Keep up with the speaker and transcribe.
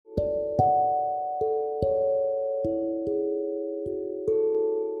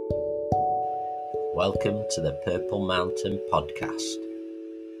Welcome to the Purple Mountain Podcast,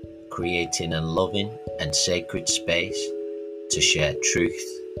 creating a loving and sacred space to share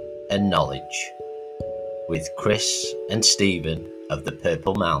truth and knowledge with Chris and Stephen of the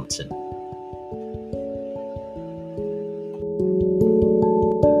Purple Mountain.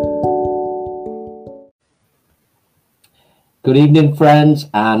 Good evening, friends,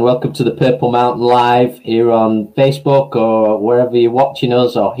 and welcome to the Purple Mountain Live here on Facebook or wherever you're watching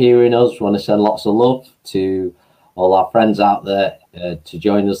us or hearing us. We want to send lots of love to all our friends out there to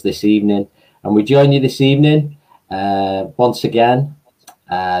join us this evening. And we join you this evening once again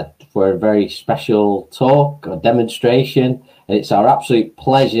for a very special talk or demonstration. And it's our absolute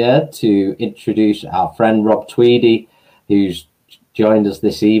pleasure to introduce our friend Rob Tweedie, who's joined us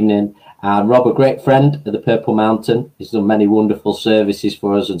this evening. And Rob, a great friend of the Purple Mountain. He's done many wonderful services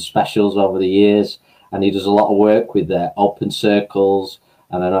for us and specials over the years. And he does a lot of work with open circles.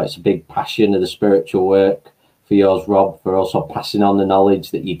 And I know it's a big passion of the spiritual work for yours, Rob, for also passing on the knowledge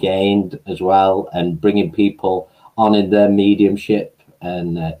that you gained as well and bringing people on in their mediumship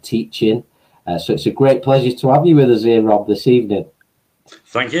and teaching. So it's a great pleasure to have you with us here, Rob, this evening.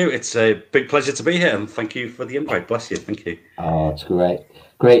 Thank you. It's a big pleasure to be here, and thank you for the invite. Bless you. Thank you. Oh, it's great.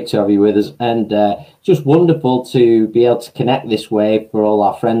 Great to have you with us, and just wonderful to be able to connect this way for all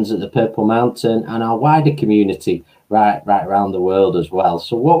our friends at the Purple Mountain and our wider community right around the world as well.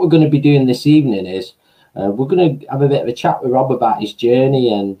 So what we're going to be doing this evening is we're going to have a bit of a chat with Rob about his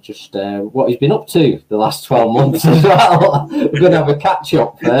journey and just what he's been up to the last 12 months as well. We're going to have a catch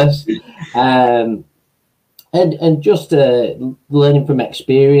up first. And just learning from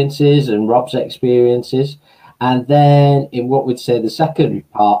experiences and Rob's experiences. And then in what we'd say the second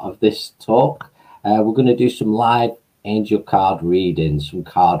part of this talk, we're going to do some live angel card readings, some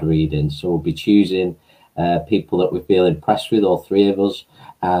card readings. So we'll be choosing people that we feel impressed with, all three of us,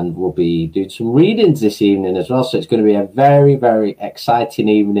 and we'll be doing some readings this evening as well. So it's going to be a very, very exciting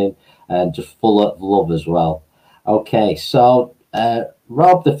evening and just full of love as well. Okay, so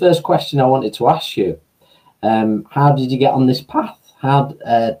Rob, the first question I wanted to ask you, how did you get on this path? How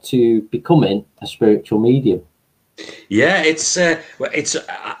to becoming a spiritual medium? Yeah,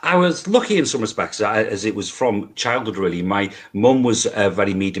 I was lucky in some respects, as it was from childhood, really. My mum was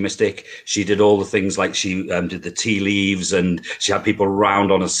very mediumistic. She did all the things like she did the tea leaves, and she had people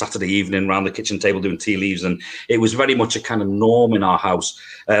around on a Saturday evening around the kitchen table doing tea leaves, and it was very much a kind of norm in our house.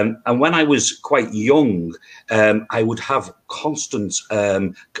 And when I was quite young, I would have constant,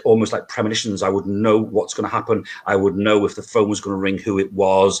 almost like premonitions. I would know what's going to happen. I would know if the phone was going to ring, who it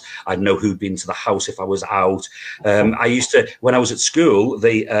was. I'd know who'd been to the house if I was out. I used to, when I was at school,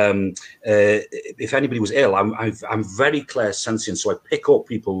 if anybody was ill, I'm very clairsentient, so I pick up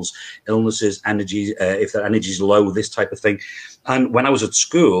people's illnesses, energy, if their energy's low, this type of thing. And when I was at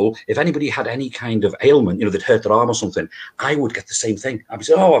school, if anybody had any kind of ailment, they'd hurt their arm or something, I would get the same thing. I'd be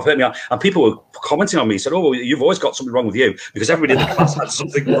saying, "Oh, I've hurt me arm." And people were commenting on me, said, "Oh, well, you've always got something wrong with you," because everybody in the class had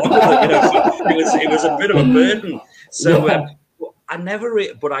something wrong with it. So it was a bit of a burden. So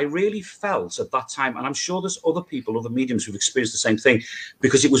but I really felt at that time, and I'm sure there's other people, other mediums who've experienced the same thing,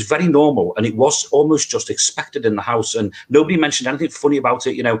 because it was very normal and it was almost just expected in the house, and nobody mentioned anything funny about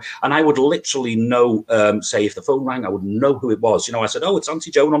it, and I would literally know, say if the phone rang, I would know who it was. I said, "Oh, it's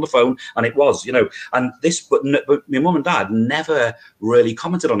Auntie Joan on the phone," and it was, and but my mum and dad never really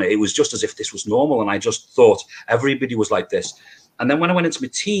commented on it. It was just as if this was normal, and I just thought everybody was like this. And then when I went into my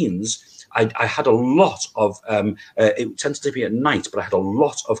teens, I had a lot of, it tends to be at night, but I had a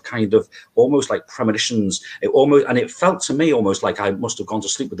lot of kind of almost like premonitions. And it felt to me almost like I must have gone to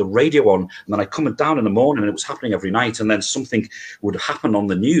sleep with the radio on, and then I'd come down in the morning and it was happening every night. And then something would happen on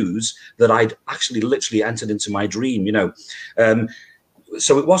the news that I'd actually literally entered into my dream,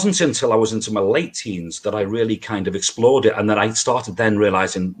 So it wasn't until I was into my late teens that I really kind of explored it. And then I started then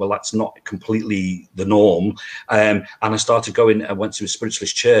realizing, well, that's not completely the norm. And I started I went to a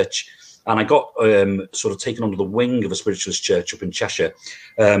spiritualist church. And I got sort of taken under the wing of a spiritualist church up in Cheshire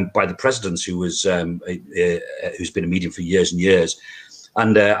by the president, who's been a medium for years and years.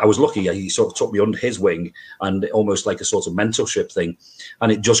 And I was lucky. He sort of took me under his wing, and almost like a sort of mentorship thing.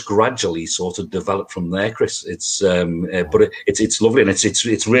 And it just gradually sort of developed from there, Chris. It's lovely, and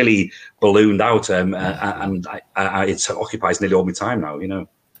it's really ballooned out, and it occupies nearly all my time now.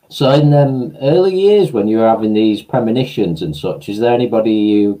 So in early years when you were having these premonitions and such, is there anybody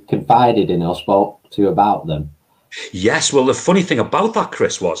you confided in or spoke to about them? Yes. Well, the funny thing about that,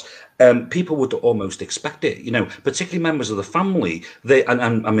 Chris, was people would almost expect it, particularly members of the family.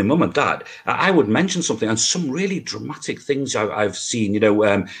 And my mum and dad. I would mention something, and some really dramatic things I've seen,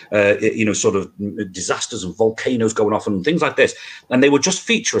 sort of disasters and volcanoes going off and things like this, and they would just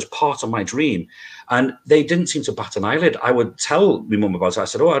feature as part of my dream. And they didn't seem to bat an eyelid. I would tell my mum about it. I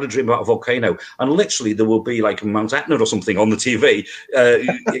said, I had a dream about a volcano. And literally there will be like Mount Etna or something on the TV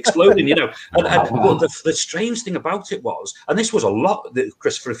exploding, But the strange thing about it was, and this was a lot,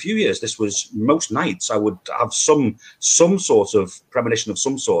 Chris, for a few years, this was most nights I would have some sort of premonition of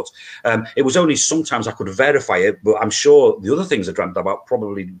some sort. It was only sometimes I could verify it, but I'm sure the other things I dreamt about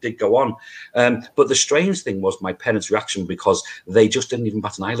probably did go on. But the strange thing was my parents' reaction, because they just didn't even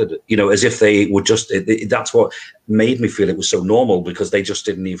bat an eyelid, as if they would just, that's what made me feel it was so normal, because they just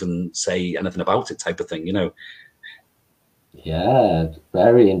didn't even say anything about it, type of thing, Yeah,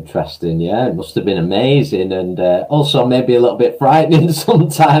 very interesting. Yeah, it must have been amazing, and also maybe a little bit frightening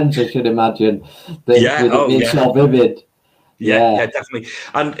sometimes, I should imagine, with it being so vivid. Yeah, definitely.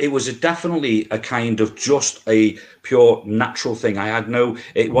 And it was definitely a kind of just a pure natural thing.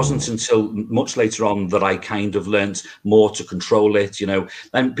 It wasn't until much later on that I kind of learnt more to control it,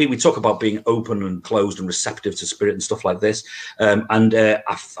 and we talk about being open and closed and receptive to spirit and stuff like this.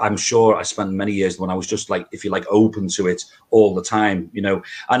 I'm sure I spent many years when I was just like, if you like, open to it all the time,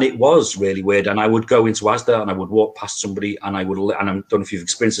 and it was really weird. And I would go into Asda and I would walk past somebody and I don't know if you've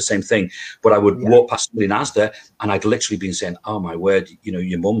experienced the same thing, but I would walk past somebody in Asda and I'd literally been saying, oh my word,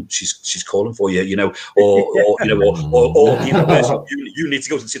 your mum, she's calling for you, or you need to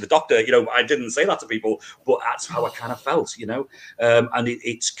go and see the doctor. I didn't say that to people, but that's how I kind of felt, and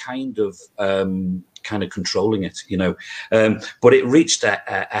it's kind of controlling it, but it reached a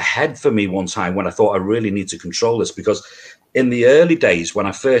head for me one time when I thought I really need to control this, because in the early days when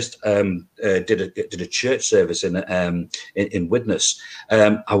I first did a church service in Widnes,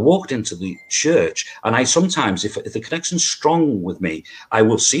 I walked into the church, and I sometimes, if the connection's strong with me, I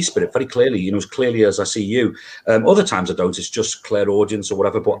will see spirit very clearly, as clearly as I see you. Other times I don't; it's just clairaudience or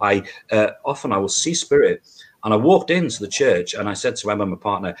whatever. But often I will see spirit. And I walked into the church and I said to Emma, my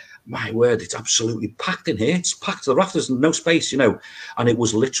partner, my word, it's absolutely packed in here. It's packed to the rafters, no space, and it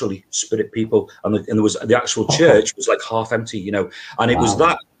was literally spirit people. And there was the actual church was like half empty, and it was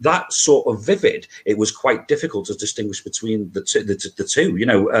that sort of vivid. It was quite difficult to distinguish between the two,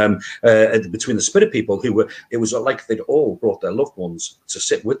 between the spirit people it was like they'd all brought their loved ones to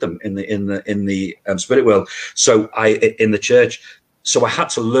sit with them in the spirit world. So in the church. So I had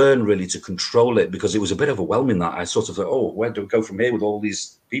to learn really to control it, because it was a bit overwhelming. That I sort of thought, where do we go from here with all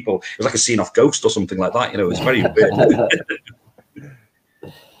these people? It was like a scene off Ghost or something like that. It was very weird.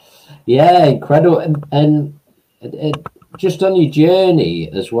 Yeah, incredible. And just on your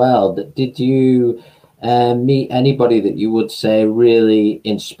journey as well, did you meet anybody that you would say really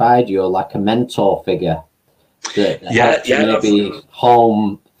inspired you, or like a mentor figure that maybe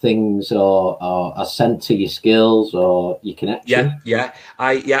home things or are sent to your skills or your connection?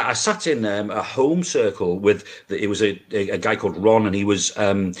 I sat in a home circle with it was a guy called Ron, and he was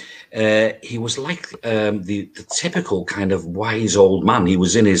like the typical kind of wise old man. He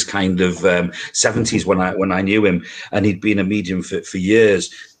was in his kind of 70s when I knew him, and he'd been a medium for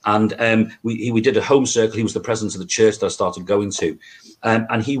years. And we did a home circle. He was the president of the church that I started going to.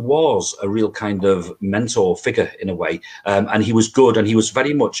 And he was a real kind of mentor figure in a way. And he was good. And he was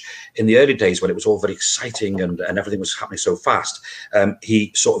very much in the early days when it was all very exciting and everything was happening so fast.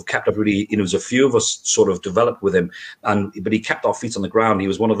 He sort of kept up really, there was a few of us sort of developed with him, but he kept our feet on the ground. He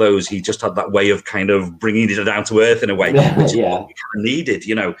was one of those, he just had that way of kind of bringing it down to earth in a way, which is what we kind of needed,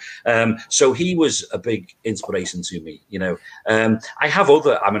 So he was a big inspiration to me, I have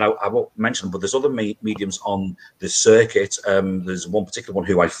other, I won't mention them, but there's other mediums on the circuit. There's one particular one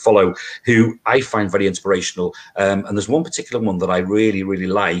who I follow, who I find very inspirational. And there's one particular one that I really, really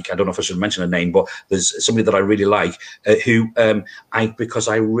like. I don't know if I should mention a name, but there's somebody that I really like because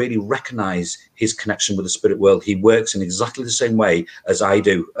I really recognize his connection with the spirit world. He works in exactly the same way as I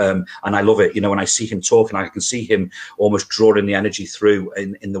do. And I love it. When I see him talk, and I can see him almost drawing the energy through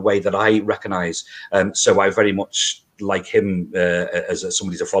in the way that I recognize. So I very much like him as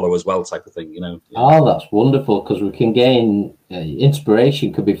somebody to follow as well, type of thing, Oh, that's wonderful, because we can gain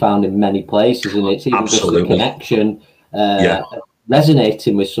inspiration could be found in many places, and it's even just a connection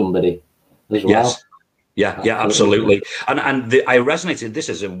resonating with somebody as well. Yeah, yeah, absolutely. And I resonated. This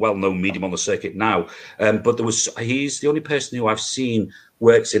is a well-known medium on the circuit now, but he's the only person who I've seen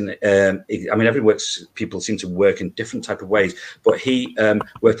works in. I mean, people seem to work in different type of ways, but he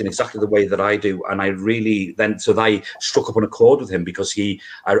worked in exactly the way that I do, and I really I struck up on a chord with him because I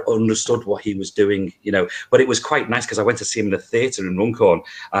understood what he was doing, you know. But it was quite nice because I went to see him in a theatre in Runcorn,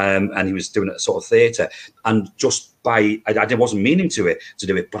 and he was doing a sort of theatre, and just I wasn't meaning to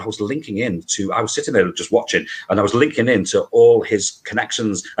do it, but I was linking in to. I was sitting there just watching, and I was linking into all his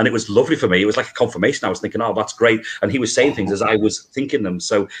connections, and it was lovely for me. It was like a confirmation. I was thinking, "Oh, that's great," and he was saying things as I was thinking them,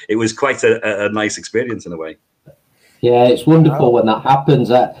 so it was quite a nice experience in a way. Yeah, it's wonderful when that happens.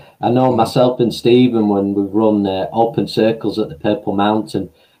 I know myself and Stephen, when we've run open circles at the Purple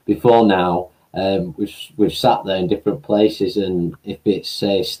Mountain before now, we've sat there in different places, and if it's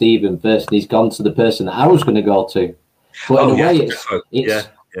Stephen first, and he's gone to the person that I was going to go to. But in a way, it's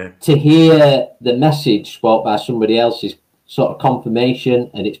to hear the message spoke by somebody else is sort of confirmation,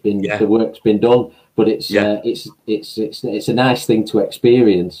 and the work's been done. But it's a nice thing to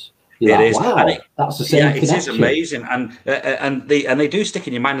experience. You're like, wow, that's the same connection. It is amazing, and they do stick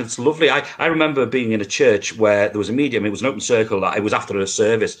in your mind. And it's lovely. I remember being in a church where there was a medium. It was an open circle. It was after a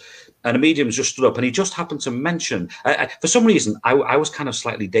service, and a medium just stood up, and he just happened to mention. For some reason, I was kind of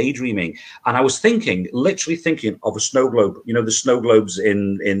slightly daydreaming, and I was literally thinking of a snow globe. You know, the snow globes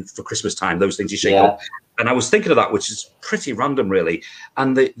in for Christmas time. Those things you shake up. And I was thinking of that, which is pretty random, really.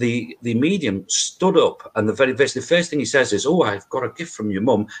 And the medium stood up, and the first thing he says is, "Oh, I've got a gift from your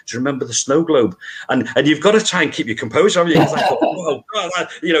mum. Do you remember the snow globe?" And you've got to try and keep your composure, haven't you? Because I thought, "Oh God,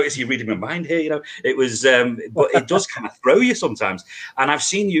 you know, is he reading my mind here?" You know, it was, but it does kind of throw you sometimes. And I've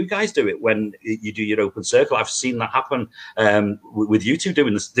seen you guys do it when you do your open circle. I've seen that happen with you two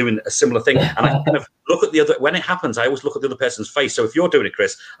doing a similar thing. And I kind of look at the other when it happens. I always look at the other person's face. So if you're doing it,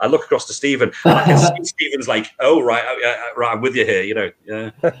 Chris, I look across to Stephen, and I can see Stephen's like, "Oh right, right, I'm with you here," you know.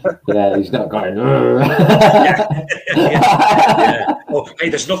 Yeah, he's not going. Oh, hey,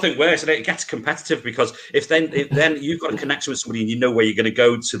 there's nothing worse, and it gets competitive because if then you've got a connection with somebody and you know where you're going to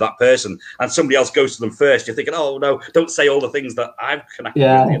go to that person, and somebody else goes to them first, you're thinking, "Oh no, don't say all the things that I've connected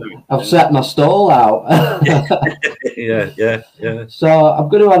with." You know? I've set my stall out. yeah. So I'm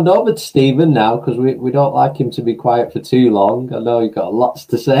going to hand over to Stephen now because we don't like him to be quiet for too long. I know you've got lots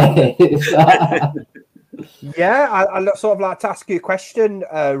to say. Yeah, I'd sort of like to ask you a question,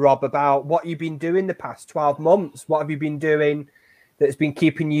 Rob, about what you've been doing the past 12 months. What have you been doing that's been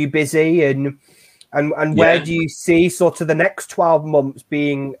keeping you busy, and where do you see sort of the next 12 months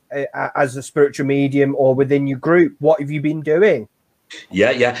being as a spiritual medium or within your group? What have you been doing?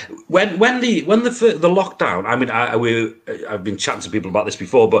 Yeah. When the lockdown, I mean, I've been chatting to people about this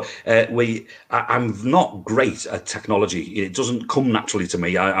before, but I'm not great at technology. It doesn't come naturally to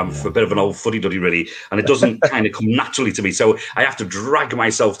me. I'm a bit of an old fuddy-duddy, really, and it doesn't kind of come naturally to me. So I have to drag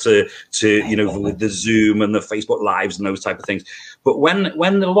myself to you know, with the Zoom and the Facebook Lives and those type of things. But when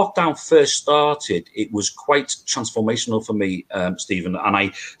the lockdown first started, it was quite transformational for me, Stephen. And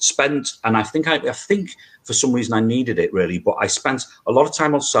I think for some reason I needed it, really. But I spent a lot of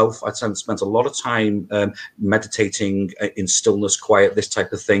time on self. I spent a lot of time meditating in stillness, quiet, this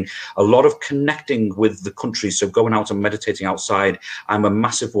type of thing. A lot of connecting with the country. So going out and meditating outside. I'm a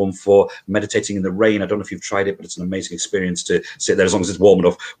massive one for meditating in the rain. I don't know if you've tried it, but it's an amazing experience to sit there as long as it's warm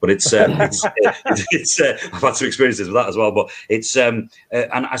enough. But it's I've had some experiences with that as well. But it's so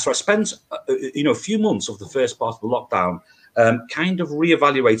I spent a few months of the first part of the lockdown kind of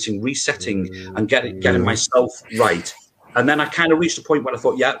reevaluating, resetting, and getting myself right. And then I kind of reached a point where I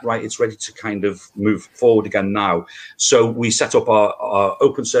thought, yeah, right, it's ready to kind of move forward again now. So we set up our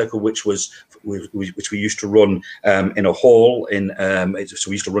open circle, which we used to run in a hall. So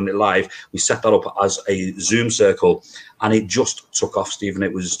we used to run it live. We set that up as a Zoom circle, and it just took off, Stephen.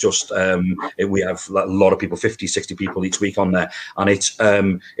 It was just we have a lot of people, 50, 60 people each week on there, and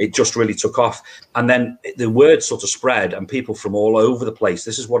it just really took off. And then the word sort of spread, and people from all over the place.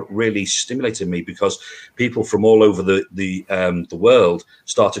 This is what really stimulated me, because people from all over the world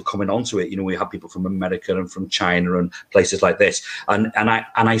started coming onto it. You know, we had people from America and from China and places like this, and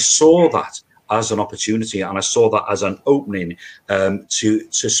I saw that as an opportunity, and I saw that as an opening to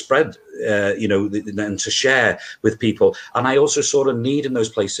spread, and to share with people. And I also saw a need in those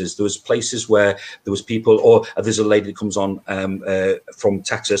places. There was places where there was people, or there's a lady that comes on from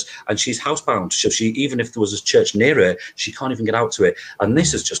Texas, and she's housebound. So even if there was a church near her, she can't even get out to it. And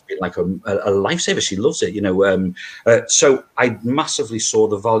this has just been like a lifesaver. She loves it, So I massively saw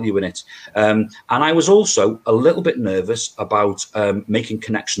the value in it. And I was also a little bit nervous about making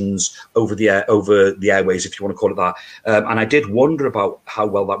connections over the air over the airways, if you want to call it that. And I did wonder about how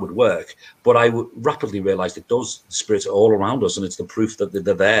well that would work, but I rapidly realised it does. The spirits are all around us, and it's the proof that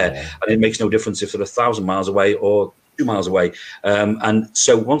they're there. Yeah. And it makes no difference if they're 1,000 miles away or 2 miles away. And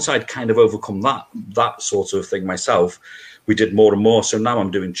so once I'd kind of overcome that sort of thing myself, we did more and more. So now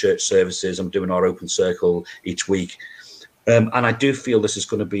I'm doing church services. I'm doing our open circle each week. And I do feel this is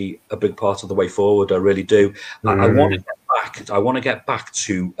going to be a big part of the way forward. I really do. I want to get back. I want to get back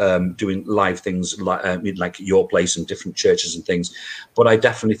to doing live things like your place and different churches and things. But I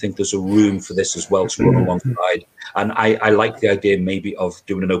definitely think there's a room for this as well to run alongside. And I like the idea maybe of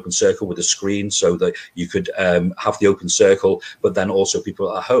doing an open circle with a screen so that you could have the open circle, but then also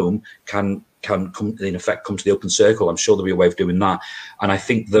people at home can come in effect come to the open circle. I'm sure there'll be a way of doing that, and I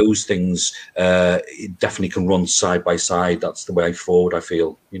think those things definitely can run side by side. That's the way forward, I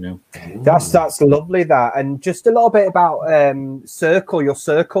feel. That's lovely. That, and just a little bit about your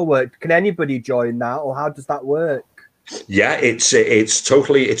circle work. Can anybody join that, or how does that work? Yeah, it's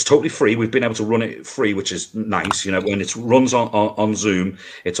totally free. We've been able to run it free, which is nice. When it runs on Zoom,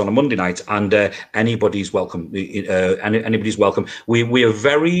 it's on a Monday night, and anybody's welcome. Anybody's welcome. We are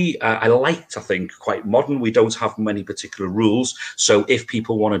very, I think, quite modern. We don't have many particular rules. So if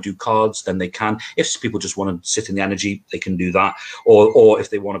people want to do cards, then they can. If people just want to sit in the energy, they can do that. Or if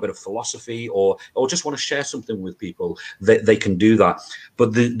they want a bit of philosophy, or just want to share something with people, they can do that.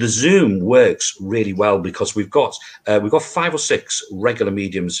 But the Zoom works really well because we've got 5 or 6 regular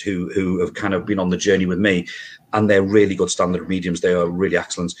mediums who have kind of been on the journey with me, and they're really good standard mediums. They are really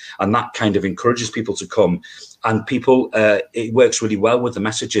excellent, and that kind of encourages people to come. And people, it works really well with the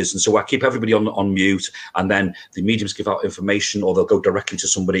messages. And so I keep everybody on mute, and then the mediums give out information, or they'll go directly to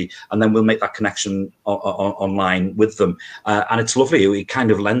somebody, and then we'll make that connection online with them. And it's lovely. It kind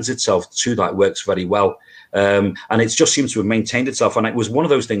of lends itself to that. It works very well. And it just seems to have maintained itself. And it was one of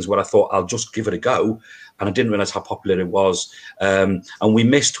those things where I thought I'll just give it a go. And I didn't realize how popular it was. And we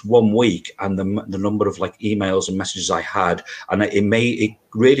missed 1 week, and the number of emails and messages I had, and it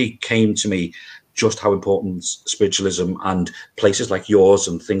really came to me just how important spiritualism and places like yours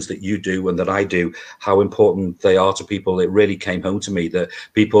and things that you do and that I do, how important they are to people. It really came home to me that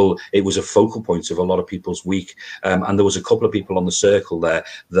it was a focal point of a lot of people's week. And there was a couple of people on the circle there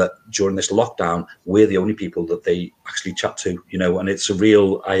that during this lockdown, we're the only people that they actually chat to, and it's a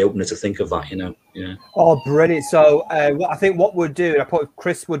real eye-opener to think of that, Yeah. Oh, brilliant. So I think what we'll do, I thought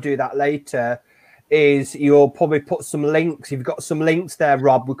Chris will do that later, is you'll probably put some links. You've got some links there,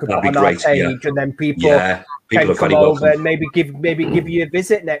 Rob. We could put on our page, and then people can come over and maybe give you a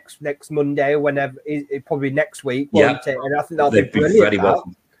visit next Monday or whenever. Probably next week, won't it? And I think that'll be brilliant. Very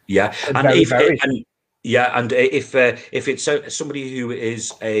welcome. Yeah, and if it's somebody who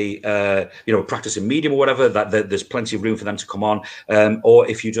is a practicing medium or whatever, that there's plenty of room for them to come on. Or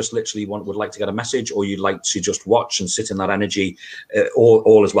if you just literally would like to get a message, or you'd like to just watch and sit in that energy,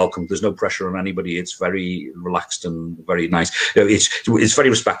 all is welcome. There's no pressure on anybody. It's very relaxed and very nice. It's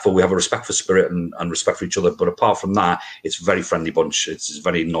very respectful. We have a respect for spirit and respect for each other. But apart from that, it's a very friendly bunch. It's a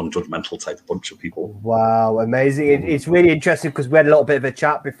very non-judgmental type of bunch of people. Wow, amazing! It's really interesting because we had a little bit of a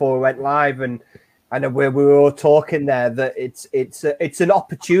chat before we went live, and we were all talking there that it's an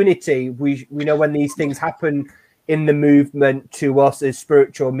opportunity. We know when these things happen in the movement to us as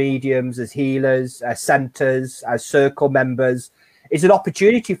spiritual mediums, as healers, as centers, as circle members, it's an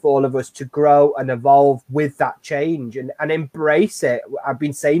opportunity for all of us to grow and evolve with that change and embrace it. I've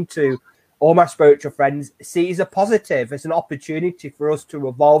been saying to all my spiritual friends, see it as a positive. It's an opportunity for us to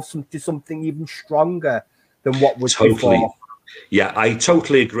evolve to something even stronger than what was before. Yeah, I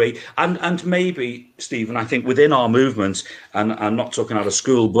totally agree. And maybe, Stephen, I think within our movement, and I'm not talking out of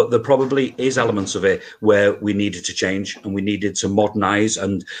school, but there probably is elements of it where we needed to change and we needed to modernize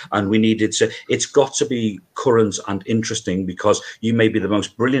and we needed to, it's got to be current and interesting, because you may be the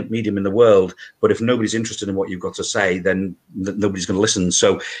most brilliant medium in the world, but if nobody's interested in what you've got to say, then nobody's going to listen.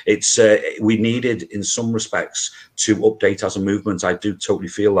 So it's, we needed in some respects to update as a movement. I do totally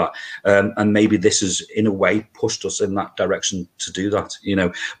feel that. And maybe this has in a way pushed us in that direction to do that,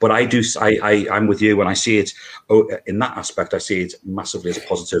 but I'm with you when I see it in that aspect. I see it massively as a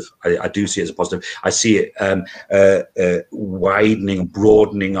positive. I do see it as a positive. I see it widening and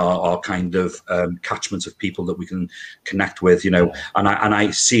broadening our kind of catchment of people that we can connect with, and I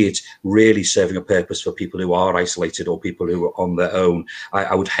see it really serving a purpose for people who are isolated or people who are on their own.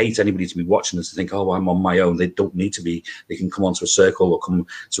 I would hate anybody to be watching this and think, oh, I'm on my own. They don't need to be. They can come onto a circle or come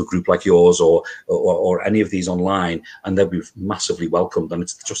to a group like yours or any of these online, and they'll be massively welcomed. And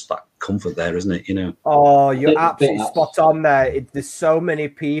it's just comfort there, isn't it? You know. Oh, you're absolutely spot on there. There's so many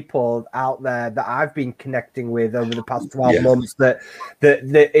people out there that I've been connecting with over the past 12 months that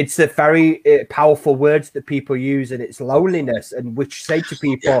it's a very powerful words that people use, and it's loneliness, and which say to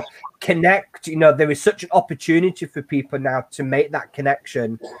people, connect. You know, there is such an opportunity for people now to make that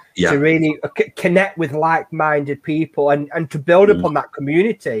connection, to really connect with like-minded people, and to build upon that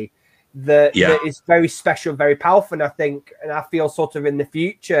community. That is very special, very powerful. And I think, and I feel sort of in the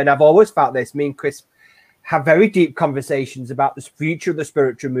future, and I've always felt this, me and Chris have very deep conversations about the future of the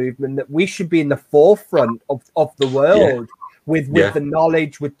spiritual movement, that we should be in the forefront of the world with the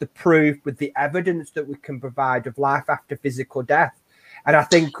knowledge, with the proof, with the evidence that we can provide of life after physical death. And I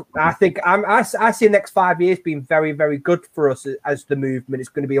think I see the next 5 years being very, very good for us as the movement. It's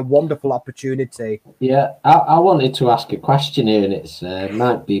going to be a wonderful opportunity. Yeah, I wanted to ask a question here, and it's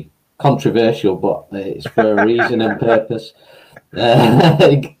might be controversial, but it's for a reason and purpose. You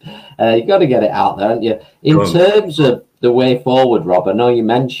got to get it out there, haven't you? In terms of the way forward, Rob, I know you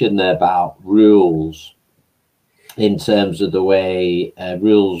mentioned there about rules, in terms of the way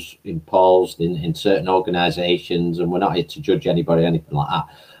rules imposed in certain organisations, and we're not here to judge anybody or anything like that.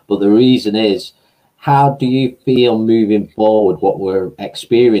 But the reason is, how do you feel moving forward? What we're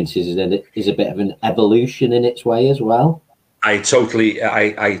experiencing is a bit of an evolution in its way as well. I totally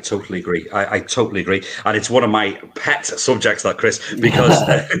agree. I totally agree, and it's one of my pet subjects, that, Chris, because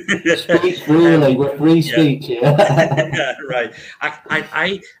speak freely, we're free speech. Yeah, right.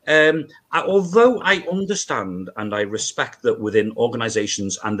 Although I understand and I respect that within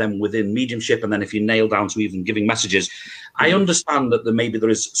organisations, and then within mediumship, and then if you nail down to even giving messages, I understand that there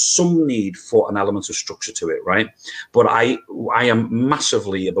is some need for an element of structure to it, right? But I am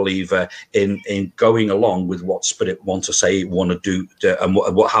massively a believer in going along with what Spirit want to say, want to do, and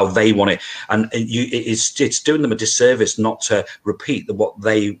how they want it. And it's doing them a disservice not to repeat what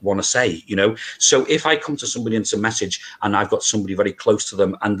they want to say, you know? So if I come to somebody and it's a message, and I've got somebody very close to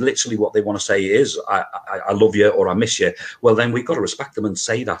them, and literally what they want to say is, I love you, or I miss you, well, then we've got to respect them and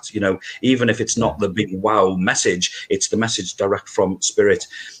say that, you know, even if it's not the big wow message, it's the message direct from Spirit.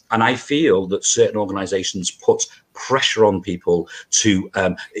 And I feel that certain organizations put pressure on people to,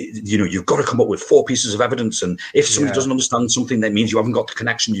 you've got to come up with 4 pieces of evidence. And if somebody doesn't understand something, that means you haven't got the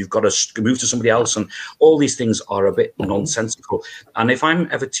connection. You've got to move to somebody else. And all these things are a bit nonsensical. And if I'm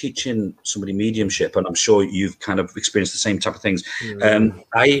ever teaching somebody mediumship, and I'm sure you've kind of experienced the same type of things,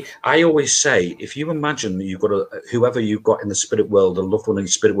 I always say, if you imagine that you've got whoever you've got in the spirit world, a loved one in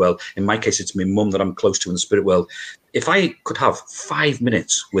the spirit world, in my case, it's my mum that I'm close to in the spirit world. If I could have 5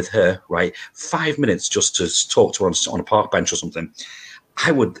 minutes with her, right, 5 minutes just to talk to her on a park bench or something,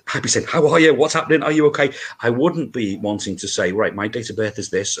 I'd be saying, how are you? What's happening? Are you okay? I wouldn't be wanting to say, right, my date of birth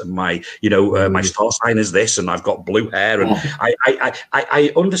is this, and my, my star sign is this, and I've got blue hair. And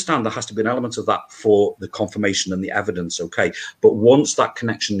I understand there has to be an element of that for the confirmation and the evidence, okay? But once that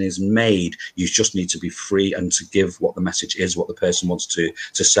connection is made, you just need to be free and to give what the message is, what the person wants to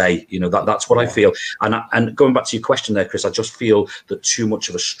say. You know, that's what I feel. And going back to your question there, Chris, I just feel that too much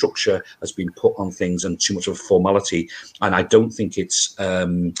of a structure has been put on things, and too much of a formality. And I don't think it's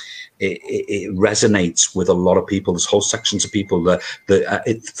it resonates with a lot of people. There's whole sections of people that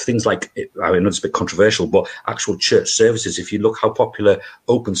things like, I know it's a bit controversial, but actual church services, if you look how popular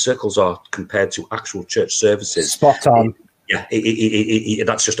open circles are compared to actual church services. Spot on.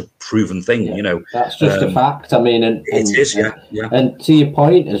 That's just a proven thing, you know. That's just a fact. I mean, and it is, And to your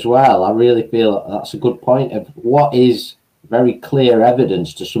point as well, I really feel that's a good point of what is very clear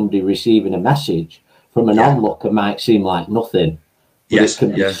evidence to somebody receiving a message from an onlooker might seem like nothing. But it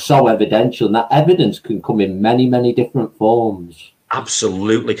can be so evidential, and that evidence can come in many, many different forms.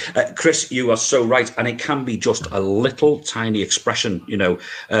 Absolutely. Chris, you are so right. And it can be just a little tiny expression, you know.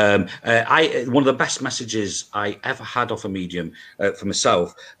 One of the best messages I ever had off a medium for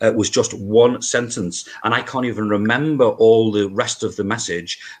myself was just one sentence. And I can't even remember all the rest of the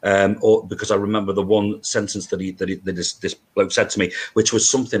message, or because I remember the one sentence that this bloke said to me, which was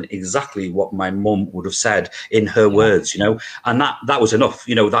something exactly what my mum would have said in her words, you know. And that was enough,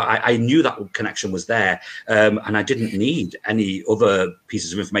 you know, that I knew that connection was there, and I didn't need any other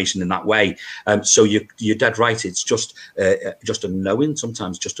pieces of information in that way. So you're dead right. It's just a knowing,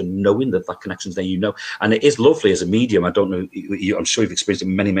 sometimes just a knowing that connection's there, you know. And it is lovely as a medium. I don't know, I'm sure you've experienced it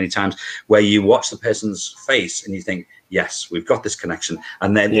many, many times, where you watch the person's face and you think, yes, we've got this connection.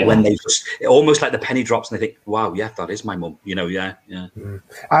 And then when they just, almost like the penny drops, and they think, wow, yeah, that is my mum, you know.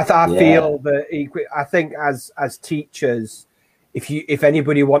 I feel that I think as teachers, if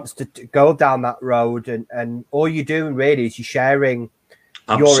anybody wants to go down that road, and all you're doing really is you're sharing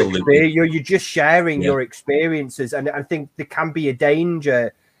your experience, you're just sharing your experiences. And I think there can be a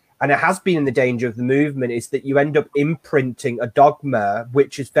danger, and it has been in the danger of the movement, is that you end up imprinting a dogma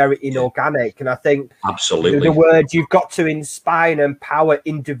which is very inorganic. And I think absolutely the word, you've got to inspire and empower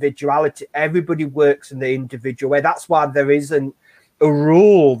individuality. Everybody works in the individual way. That's why there isn't a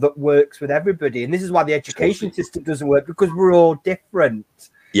rule that works with everybody, and this is why the education system doesn't work, because we're all different.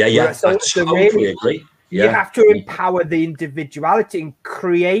 I totally agree. You have to empower the individuality and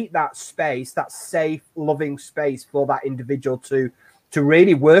create that space, that safe, loving space for that individual to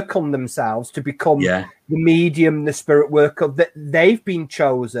really work on themselves, to become the medium, the spirit worker that they've been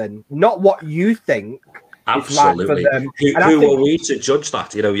chosen, not what you think. Absolutely. Right for them. Who are we to judge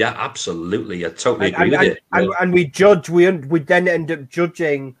that? Absolutely. I totally agree with it. And we judge, we then end up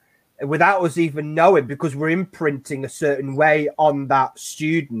judging without us even knowing, because we're imprinting a certain way on that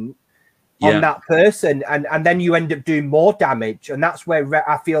student, on that person, and then you end up doing more damage. And that's where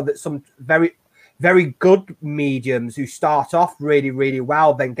I feel that some very, very good mediums who start off really, really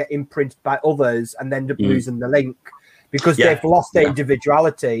well then get imprinted by others and then end up losing the link because they've lost their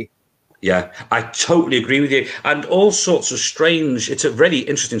individuality. Yeah, I totally agree with you. And all sorts of strange, it's a really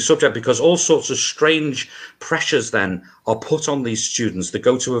interesting subject, because all sorts of strange pressures then are put on these students. They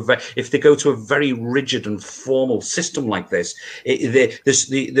go to if they go to a very rigid and formal system like this,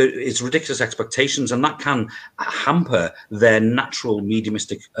 it's ridiculous expectations, and that can hamper their natural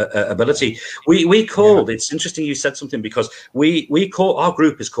mediumistic ability. We called, it's interesting you said something, because we call, our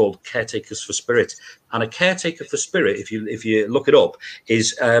group is called Caretakers for Spirit. And a caretaker for spirit, if you look it up,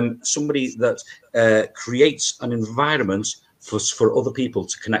 is somebody that creates an environment for other people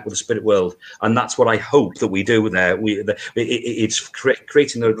to connect with the spirit world, and that's what I hope that we do there. It's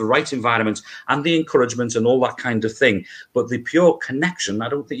creating the right environment and the encouragement and all that kind of thing. But the pure connection, I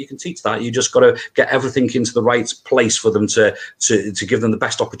don't think you can teach that. You just got to get everything into the right place for them to give them the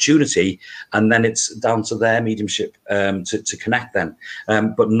best opportunity, and then it's down to their mediumship to connect them,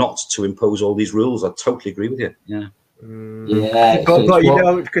 but not to impose all these rules. I totally agree with you. Yeah. But you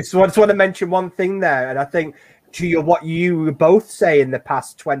know, because I just want to mention one thing there, and I think to what you both say in the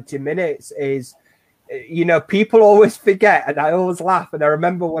past 20 minutes is, you know, people always forget, and I always laugh. And I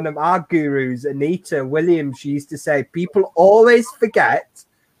remember one of our gurus, Anita Williams, she used to say, people always forget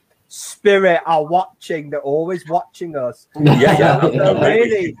spirit are watching. They're always watching us.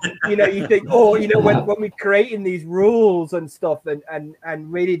 Really, you know, you think, oh, you know, when we're creating these rules and stuff, and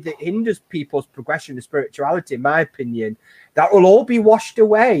really that hinders people's progression of spirituality, in my opinion, that will all be washed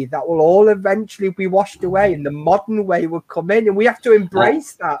away. That will all eventually be washed away, and the modern way will come in, and we have to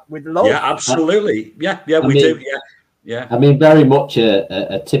embrace that with love. Yeah, absolutely. Yeah, we do. Yeah. I mean, very much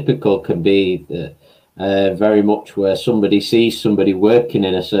a typical can be very much where somebody sees somebody working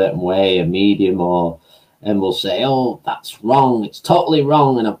in a certain way, a medium, and will say, oh, that's wrong, it's totally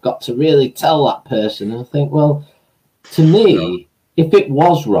wrong, and I've got to really tell that person. And I think, well, to me, if it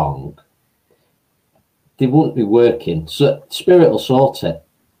was wrong, they wouldn't be working. So spirit will sort it.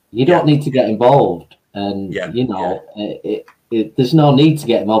 You don't need to get involved. And, you know, there's no need to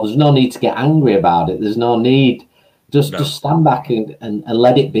get involved. There's no need to get angry about it. There's no need. Just stand back and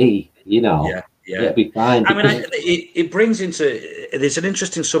let it be, you know. It'll be fine. I mean, it brings into, it's an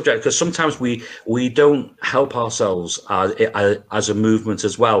interesting subject, because sometimes we don't help ourselves as a movement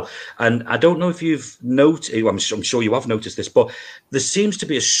as well. And I don't know if you've noticed, I'm sure you have noticed this, but there seems to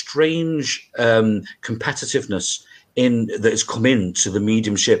be a strange competitiveness that has come into the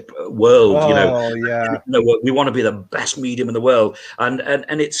mediumship world. You know, we want to be the best medium in the world, and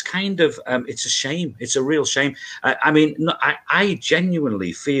it's kind of it's a shame. It's a real shame. I mean, I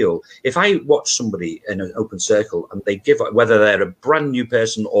genuinely feel, if I watch somebody in an open circle and they give, whether they're a brand new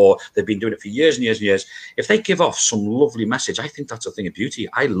person or they've been doing it for years and years and years, if they give off some lovely message, I think that's a thing of beauty.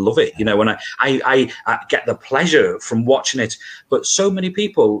 I love it, you know, and I get the pleasure from watching it. But so many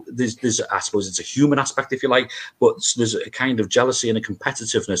people, there's I suppose it's a human aspect, if you like, but there's a kind of jealousy and a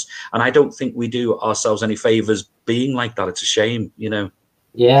competitiveness, and I don't think we do ourselves any favors being like that. It's a shame, you know.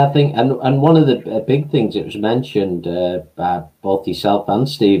 Yeah, I think, and one of the big things that was mentioned by both yourself and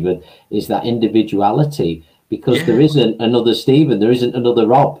Stephen is that individuality, because there isn't another Stephen, there isn't another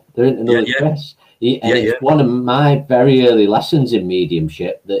Rob, there isn't another Chris. And it's one of my very early lessons in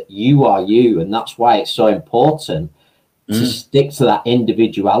mediumship, that you are you, and that's why it's so important to stick to that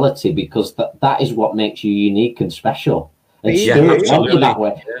individuality, because that is what makes you unique and special. And spirit want you that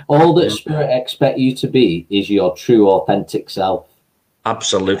way. All that spirit expect you to be is your true, authentic self.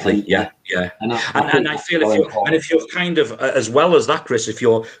 Absolutely, and I feel if you're kind of, as well as that, Chris, if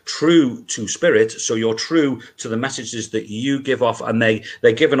you're true to spirit, so you're true to the messages that you give off, and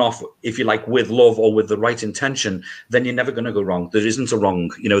they're given off, if you like, with love or with the right intention, then you're never going to go wrong. There isn't a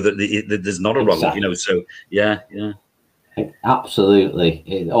wrong, you know. There's not a wrong, you know. So yeah. Absolutely,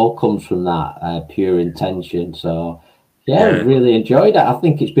 it all comes from that pure intention. So yeah, I really enjoyed it. I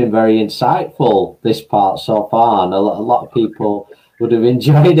think it's been very insightful, this part so far, and a lot of people would have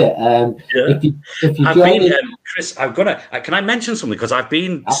enjoyed it. If you join, Chris, I've got to. Can I mention something? Because I've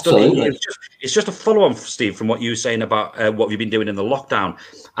been absolutely. studying. It's just a follow on, Steve, from what you were saying about what you've been doing in the lockdown.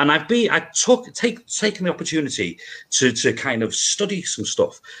 And taken the opportunity to kind of study some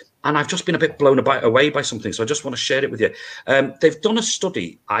stuff. And I've just been a bit blown away by something, so I just want to share it with you. They've done a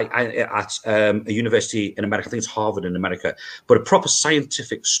study at a university in America, I think it's Harvard in America, but a proper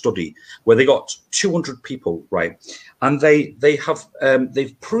scientific study where they got 200 people, right? And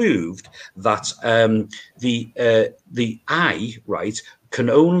they've proved that the eye, right, can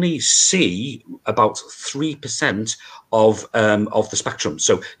only see about 3% of the spectrum.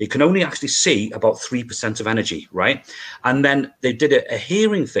 So it can only actually see about 3% of energy, right? And then they did a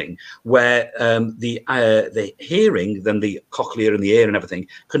hearing thing where the hearing, then the cochlea and the ear and everything,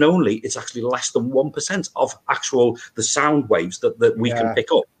 it's actually less than 1% of the sound waves that we can pick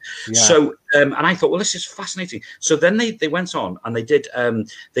up. Yeah. So, and I thought, well, this is fascinating. So then they went on and they did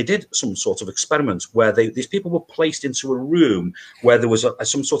some sort of experiment where these people were placed into a room where there was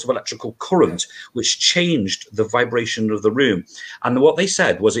some sort of electrical current which changed the vibration of the room. And what they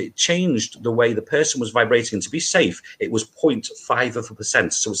said was it changed the way the person was vibrating. And to be safe, it was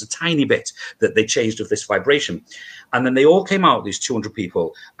 0.5%. So it was a tiny bit that they changed of this vibration. And then they all came out, these 200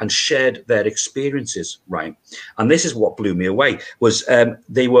 people, and shared their experiences, right? And this is what blew me away, was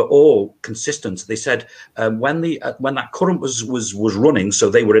they were all consistent. They said when that current was running, so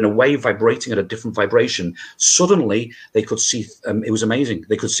they were in a way vibrating at a different vibration, suddenly they could see, it was amazing.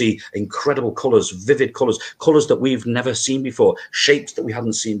 They could see incredible colors, vivid colors that we've never seen before, shapes that we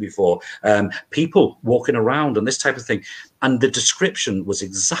hadn't seen before, people walking around and this type of thing. And the description was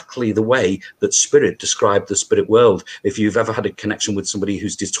exactly the way that Spirit described the spirit world. If you've ever had a connection with somebody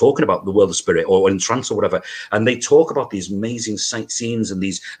who's just talking about the world of spirit or in trance or whatever, and they talk about these amazing sight scenes and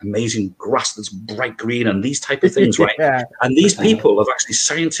these amazing grass that's bright green and these type of things, right? Yeah. And these people have actually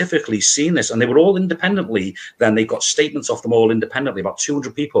scientifically seen this, and they were all independently. Then they got statements off them all independently, about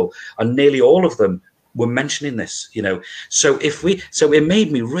 200 people, and nearly all of them were mentioning this, so it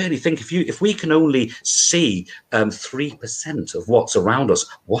made me really think, if we can only see 3% of what's around us,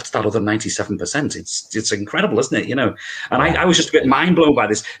 what's that other 97%? It's incredible, isn't it? And I was just a bit mind blown by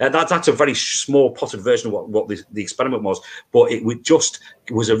this. That's a very small potted version of what the experiment was, but it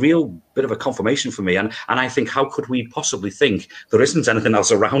was a real bit of a confirmation for me. And I think, how could we possibly think there isn't anything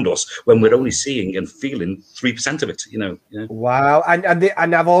else around us when we're only seeing and feeling 3% of it? Wow.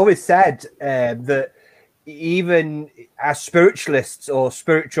 And I've always said that even as spiritualists or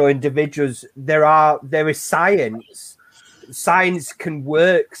spiritual individuals, there is science. Science can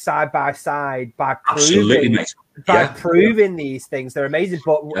work side by side by proving these things. They're amazing.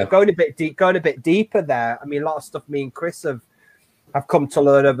 But going a bit deeper there. I mean, a lot of stuff me and Chris have come to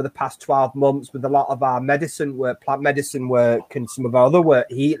learn over the past 12 months with a lot of our medicine work, plant medicine work, and some of our other work,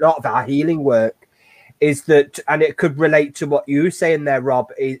 a lot of our healing work, is that, and it could relate to what you were saying there,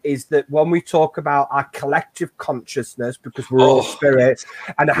 Rob, is that when we talk about our collective consciousness, because we're all spirit,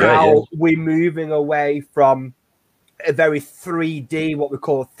 and how we're moving away from a very 3D, what we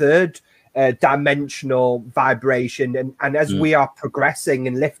call third dimensional vibration, and as we are progressing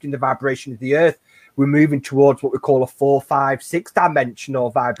and lifting the vibration of the earth, we're moving towards what we call a 4, 5, 6 dimensional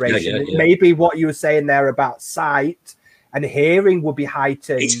vibration. Maybe what you were saying there about sight and hearing will be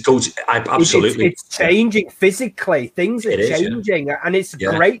heightened. Absolutely. It's changing physically. Things are changing, and it's a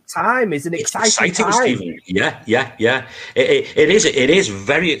great time. It's an exciting time. Stephen. Yeah. It is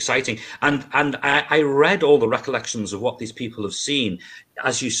very exciting. And I read all the recollections of what these people have seen,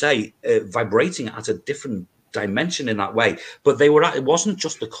 as you say, vibrating at a different dimension in that way. But it wasn't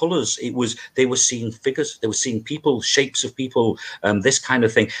just the colors, they were seeing figures, they were seeing people, shapes of people, this kind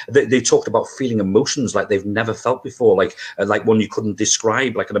of thing. They talked about feeling emotions like they've never felt before, like one you couldn't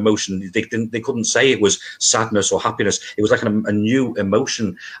describe, like an emotion they couldn't say it was sadness or happiness. It was like a new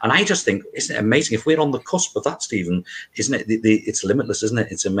emotion. And I just think, isn't it amazing if we're on the cusp of that, Stephen? Isn't it? It's limitless, isn't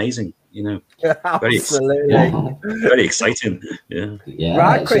it? It's amazing, Absolutely. Very exciting.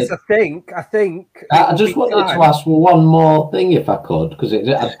 Right, Chris, I think I just wanted to ask one more thing, if I could, because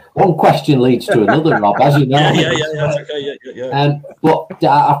one question leads to another, Rob, as you know. That's okay. But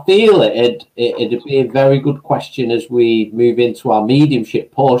I feel it'd be a very good question as we move into our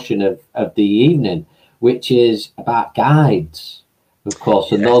mediumship portion of the evening, which is about guides, of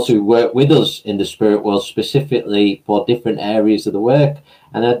course, and those who work with us in the spirit world specifically for different areas of the work.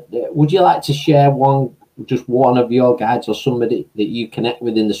 And would you like to share just one of your guides or somebody that you connect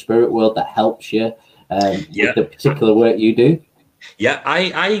with in the spirit world that helps you with the particular work you do? Yeah,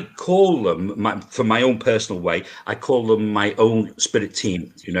 I call them, for my own personal way, I call them my own spirit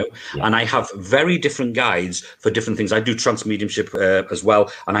team, and I have very different guides for different things. I do trance mediumship as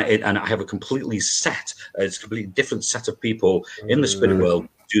well, and I have a completely different set of people in the spirit world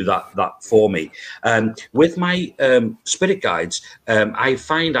do that for me. With my spirit guides, I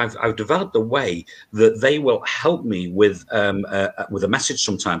find I've developed a way that they will help me with a message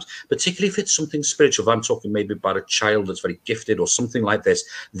sometimes, particularly if it's something spiritual. If I'm talking maybe about a child that's very gifted or something like this,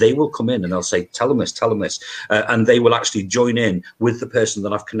 they will come in and they'll say, tell them this, and they will actually join in with the person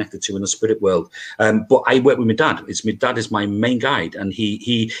that I've connected to in the spirit world. But I work with my dad. My dad is my main guide, and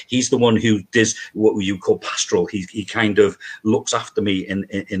he's the one who does what you call pastoral. He kind of looks after me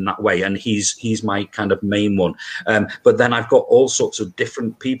in that way, and he's my kind of main one. But then I've got all sorts of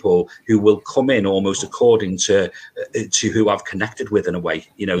different people who will come in almost according to who I've connected with in a way,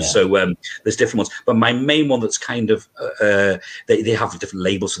 So there's different ones, but my main one that's kind of they have different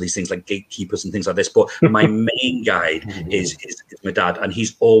labels for these things like gatekeepers and things like this. But my main guide is my dad, and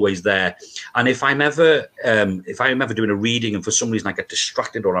he's always there. And if I'm ever doing a reading and for some reason I get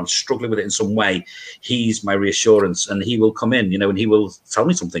distracted or I'm struggling with it in some way, he's my reassurance, and he will come in, and he will tell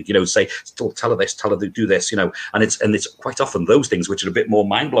me something, say, tell her this, tell her to do this, and it's quite often those things which are a bit more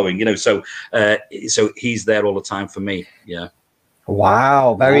mind blowing, so he's there all the time for me. Yeah.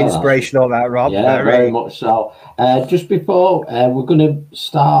 Wow, very inspirational, that, Rob. Yeah, very much so. Just before we're going to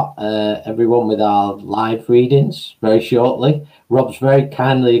start everyone with our live readings very shortly. Rob's very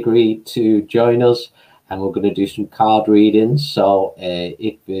kindly agreed to join us, and we're going to do some card readings. So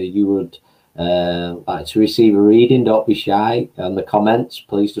if you would like to receive a reading, don't be shy on the comments.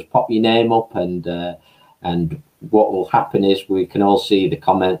 Please just pop your name up, and what will happen is we can all see the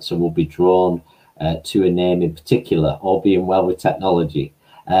comments and we'll be drawn to a name in particular, all being well with technology.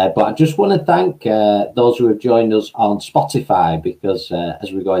 But I just want to thank those who have joined us on Spotify, because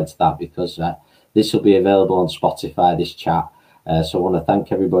as we go into that, because this will be available on Spotify, this chat. So I want to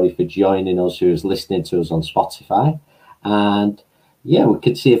thank everybody for joining us who is listening to us on Spotify. And yeah, we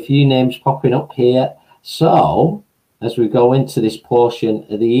could see a few names popping up here. So as we go into this portion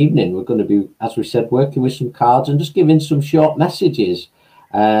of the evening, we're going to be, as we said, working with some cards and just giving some short messages.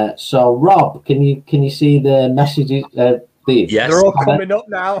 So Rob, can you see the messages? Yes, they're all coming up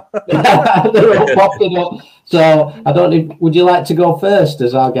now. They're all popping up. So I don't know, would you like to go first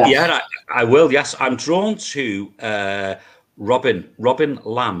as our guest? Yeah, I will. Yes, I'm drawn to Robin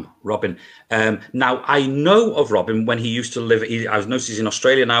Lamb. Now I know of Robin when he used to live. I've noticed he's in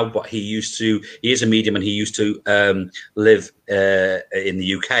Australia now, but he is a medium, and he used to live in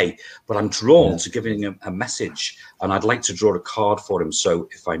the UK. But I'm drawn to giving him a message, and I'd like to draw a card for him. So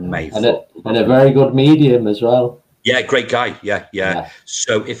if I may, and a very good medium as well. Yeah, great guy. Yeah.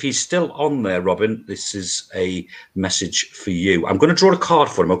 So if he's still on there, Robin, this is a message for you. I'm going to draw a card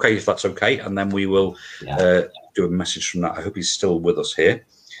for him, okay, if that's okay, and then we will do a message from that. I hope he's still with us here.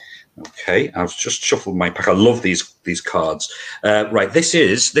 Okay, I've just shuffled my pack. I love these cards. Right, this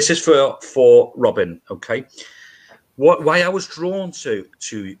is for Robin. Okay. Why I was drawn to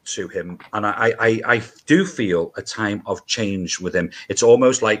him, and I do feel a time of change with him. It's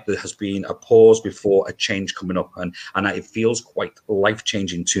almost like there has been a pause before a change coming up, and it feels quite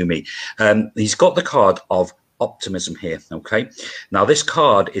life-changing to me. He's got the card of optimism here. Okay, now this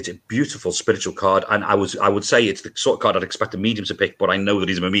card, it's a beautiful spiritual card, and I would say it's the sort of card I'd expect a medium to pick, but I know that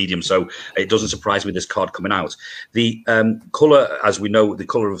he's a medium, so it doesn't surprise me this card coming out. The color, as we know, the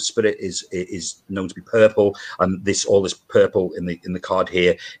color of spirit is known to be purple, and all this purple in the card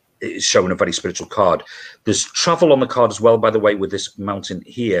here is showing a very spiritual card. There's travel on the card as well, by the way, with this mountain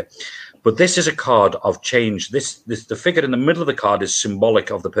here. But this is a card of change. The figure in the middle of the card is symbolic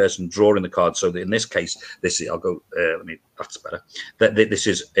of the person drawing the card. So in this case, I'll go. That's better.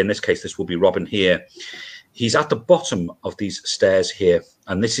 In this case, this will be Robin here. He's at the bottom of these stairs here.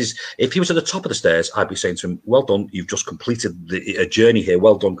 And this is, if he was at the top of the stairs, I'd be saying to him, well done, you've just completed a journey here.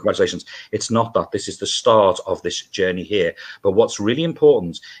 Well done, congratulations. It's not that. This is the start of this journey here. But what's really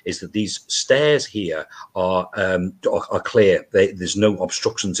important is that these stairs here are clear. There's no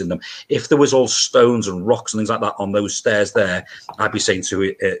obstructions in them. If there was all stones and rocks and things like that on those stairs there, I'd be saying to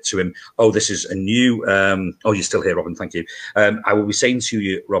him, oh, this is a new, oh, you're still here, Robin, thank you. I will be saying to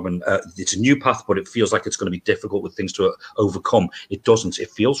you, Robin, it's a new path, but it feels like it's going to be difficult with things to overcome. It doesn't. It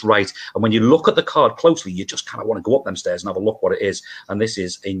feels right. And when you look at the card closely, you just kind of want to go up them stairs and have a look what it is. And this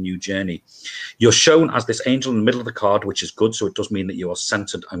is a new journey. You're shown as this angel in the middle of the card, which is good. So it does mean that you are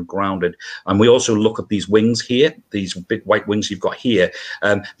centered and grounded. And we also look at these wings here, these big white wings you've got here.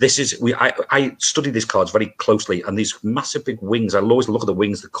 I study these cards very closely, and these massive big wings, I always look at the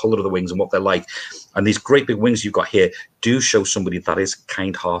wings, the color of the wings and what they're like. And these great big wings you've got here do show somebody that is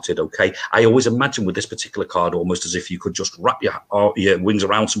kind-hearted, okay? I always imagine with this particular card almost as if you could just wrap your wings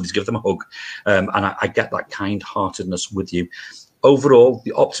around somebody to give them a hug. And I get that kind-heartedness with you. Overall,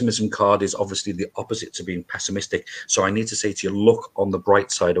 the optimism card is obviously the opposite to being pessimistic. So I need to say to you, look on the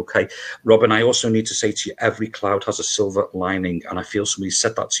bright side, okay? Robin, I also need to say to you, every cloud has a silver lining. And I feel somebody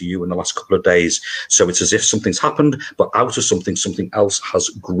said that to you in the last couple of days. So it's as if something's happened, but out of something else has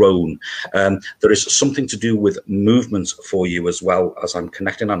grown. There is something to do with movement for you as well, as I'm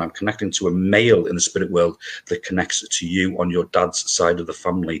connecting, and I'm connecting to a male in the spirit world that connects to you on your dad's side of the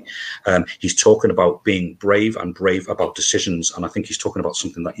family. He's talking about being brave and brave about decisions. And I think he's talking about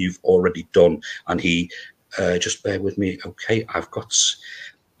something that you've already done. And he, just bear with me. Okay, I've got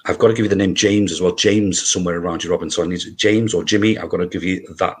to give you the name James as well. James somewhere around you, Robin. So I need James or Jimmy. I've got to give you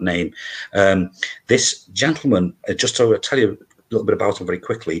that name. This gentleman, just to tell you a little bit about him very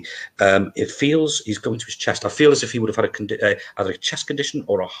quickly. It feels he's going to his chest. I feel as if he would have had either a chest condition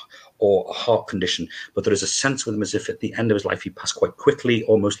or a heart condition, but there is a sense with him as if at the end of his life he passed quite quickly,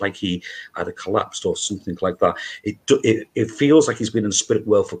 almost like he either collapsed or something like that. It feels like he's been in the spirit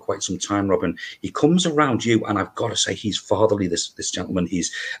world for quite some time, Robin. He comes around you, and I've got to say he's fatherly. This gentleman,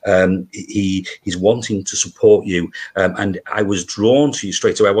 he's wanting to support you, and I was drawn to you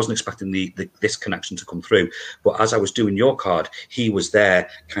straight away. I wasn't expecting this connection to come through, but as I was doing your card, he was there,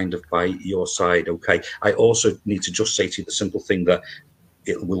 kind of by your side. Okay, I also need to just say to you the simple thing that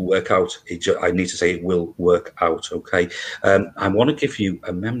it will work out. I need to say it will work out. Okay. I want to give you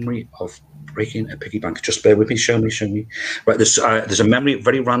a memory of breaking a piggy bank. Just bear with me. Show me. Right. There's a memory,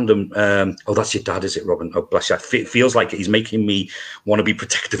 very random. Oh, that's your dad, is it, Robin? Oh, bless you. It feels like he's making me want to be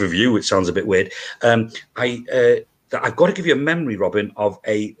protective of you. It sounds a bit weird. I've got to give you a memory, Robin, of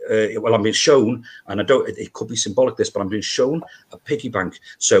well, I'm being shown, and it could be symbolic, this, but I'm being shown a piggy bank.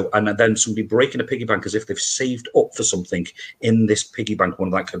 So, and then somebody breaking a piggy bank as if they've saved up for something in this piggy bank,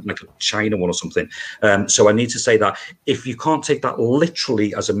 one like a China one or something. So I need to say that if you can't take that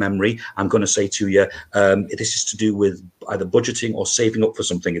literally as a memory, I'm going to say to you, this is to do with either budgeting or saving up for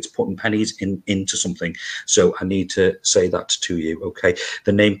something. It's putting pennies into something. So I need to say that to you. Okay.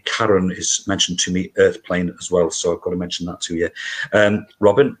 The name Karen is mentioned to me, Earth Plane as well. So I've got to mention that to you.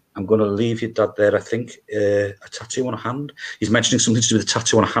 Robin, I'm going to leave your dad there. I think a tattoo on a hand. He's mentioning something to do with a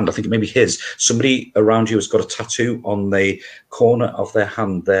tattoo on a hand. I think it may be his. Somebody around you has got a tattoo on the corner of their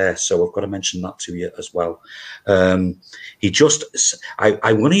hand there. So I've got to mention that to you as well. I'm going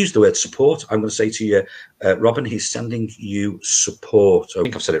to use the word support. I'm going to say to you, Robin, he's sending you support. I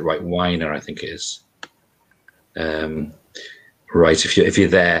think I've said it right. Weiner, I think it is. Right, if you're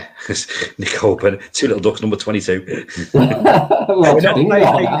there, Nicole, Two Little Ducks, number 22.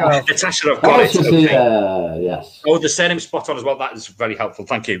 Natasha, I've got it. Okay. Yes. Oh, the surname spot on as well. That is very helpful.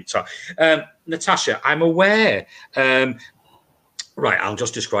 Thank you. So, Natasha, I'm aware. Right, I'll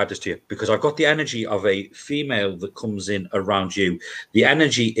just describe this to you because I've got the energy of a female that comes in around you. The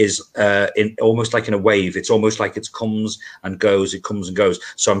energy is in almost like in a wave. It's almost like it comes and goes. It comes and goes.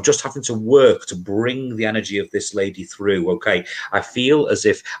 So I'm just having to work to bring the energy of this lady through. Okay, I feel as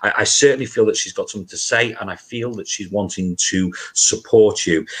if I certainly feel that she's got something to say, and I feel that she's wanting to support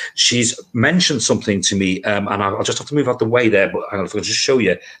you. She's mentioned something to me, and I'll just have to move out the way there. But I'll just show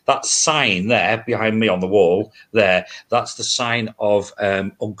you that sign there behind me on the wall. There, that's the sign of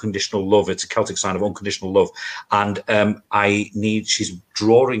unconditional love. It's a Celtic sign of unconditional love, and she's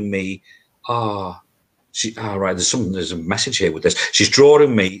drawing me. Right. There's a message here with this. She's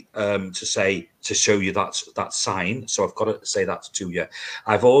drawing me to show you that sign. So I've got to say that to you.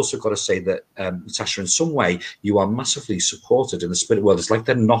 I've also got to say that, Natasha, in some way, you are massively supported in the spirit world. It's like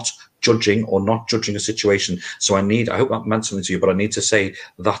they're not judging a situation. So I hope that meant something to you, but I need to say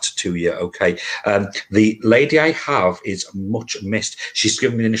that to you. Okay. The lady I have is much missed. She's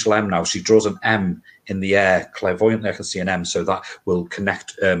given me the initial M now. She draws an M in the air. Clairvoyantly, I can see an M. So that will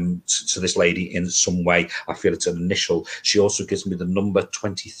connect to this lady in some way. I feel it's an initial. She also gives me the number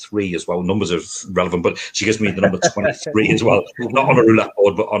 23 as well. Numbers are relevant, but she gives me the number 23 as well. Not on a roulette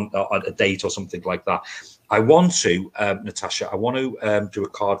board, but on a date or something like that. I want to, Natasha, do a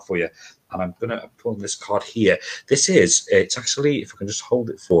card for you. And I'm going to pull this card here. It's actually, if I can just hold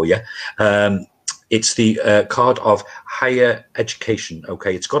it for you, it's the card of higher education.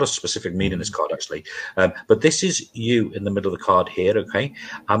 Okay, it's got a specific meaning, this card, actually. But this is you in the middle of the card here. Okay,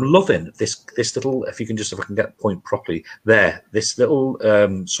 I'm loving this little. If I can get the point properly there, this little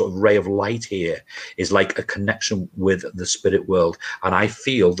sort of ray of light here is like a connection with the spirit world, and I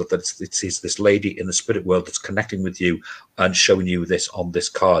feel that it is this lady in the spirit world that's connecting with you and showing you this on this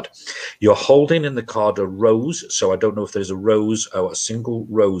card. You're holding in the card a rose, so I don't know if there's a rose or a single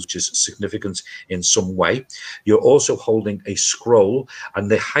rose which is significant in in some way. You're also holding a scroll, and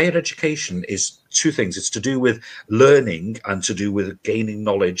the higher education is two things. It's to do with learning and to do with gaining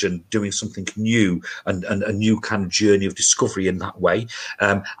knowledge and doing something new and a new kind of journey of discovery in that way.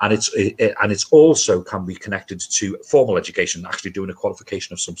 And it's also can be connected to formal education, actually doing a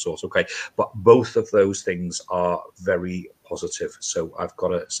qualification of some sort. Okay, but both of those things are very positive. So I've got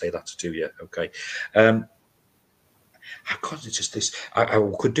to say that to you. Okay. God, it's just this. I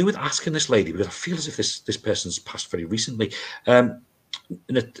could do with asking this lady, because I feel as if this person's passed very recently.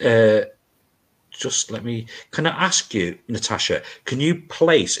 Just let me. Can I ask you, Natasha? Can you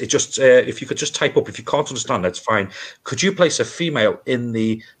place it? Just if you could just type up. If you can't understand, that's fine. Could you place a female in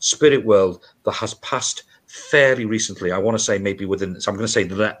the spirit world that has passed fairly recently? I want to say maybe within. So I'm going to say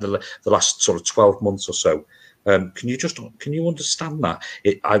the last sort of 12 months or so. Can you understand that?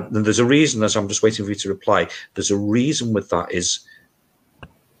 There's a reason, as I'm just waiting for you to reply. There's a reason with that is.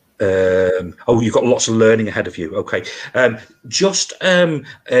 You've got lots of learning ahead of you. Okay. I'm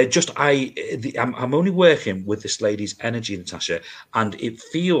only working with this lady's energy, Natasha, and it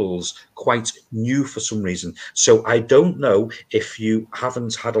feels quite new for some reason. So I don't know if you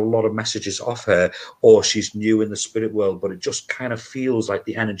haven't had a lot of messages off her or she's new in the spirit world, but it just kind of feels like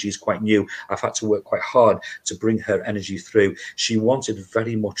the energy is quite new. I've had to work quite hard to bring her energy through. She wanted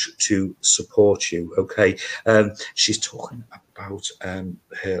very much to support you. Okay. She's talking about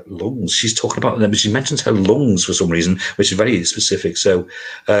her lungs. She's talking about them. She mentions her lungs for some reason, which is very specific. So,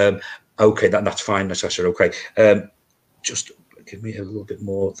 okay, that's fine, Natasha. Okay, just give me a little bit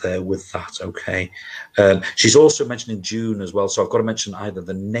more there with that. Okay, she's also mentioning June as well. So I've got to mention either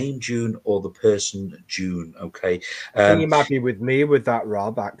the name June or the person June. Okay, I think you might be with me with that,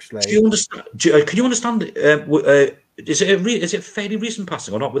 Rob. Actually, do you understand? Can you understand? Is it fairly recent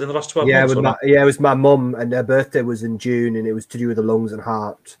passing or not within the last 12 months? It was my mum, and her birthday was in June, and it was to do with the lungs and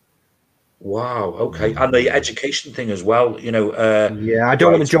heart. Wow. Okay, and the education thing as well. You know. I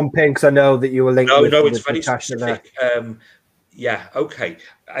don't want to jump in because I know that you were linked. No, it's very specific. Yeah. Okay.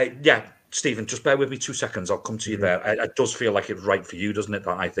 Yeah. Stephen, just bear with me 2 seconds. I'll come to you there. It does feel like it's right for you, doesn't it?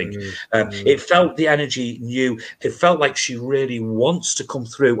 That I think it felt the energy new. It felt like she really wants to come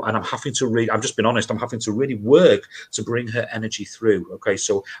through, and I'm just being honest. I'm having to really work to bring her energy through. Okay,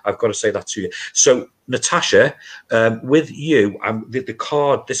 so I've got to say that to you. So Natasha, with you,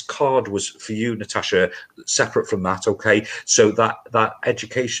 this card was for you, Natasha, separate from that. Okay, so that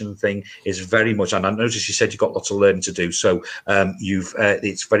education thing is very much, and I noticed you said you got lots of learning to do. So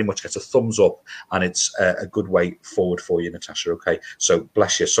it's very much gets a thumbs up, and it's a good way forward for you, Natasha. Okay, so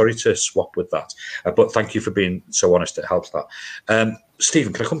bless you. Sorry to swap with that, but thank you for being so honest. It helps that.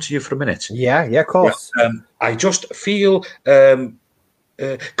 Stephen, can I come to you for a minute? Yeah, of course. Yeah, I just feel.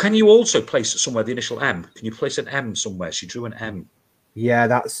 Can you also place somewhere the initial M? Can you place an M somewhere? She drew an M. Yeah,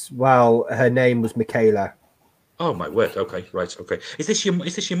 her name was Michaela. Oh my word. Okay, right. Okay. Is this your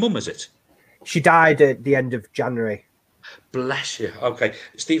mum? Is it? She died at the end of January. Bless you. Okay,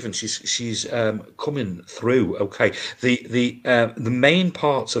 Stephen, she's coming through. Okay, the main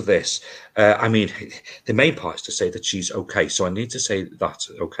parts of this. The main part is to say that she's okay. So I need to say that.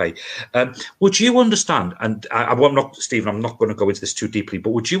 Okay. Would you understand? And I'm not, Stephen. I'm not going to go into this too deeply.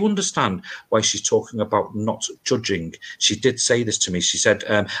 But would you understand why she's talking about not judging? She did say this to me. She said,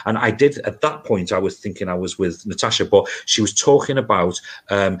 and I did at that point. I was thinking I was with Natasha, but she was talking about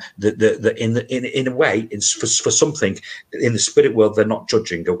in a way, for something. In the spirit world, they're not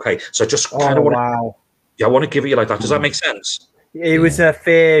judging. Okay, so I just kind of want to. I want to give it you like that. Does that make sense? It was a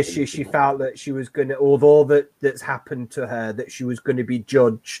fear. She felt that she was going to, although that's happened to her, that she was going to be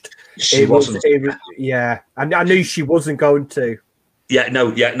judged. She wasn't. Yeah, and I knew she wasn't going to. Yeah,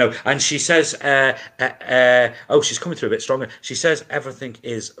 no. And she says, she's coming through a bit stronger. She says everything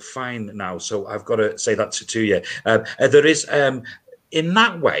is fine now. So I've got to say that to you. There is. In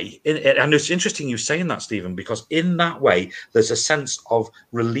that way, and it's interesting you saying that, Stephen, because in that way, there's a sense of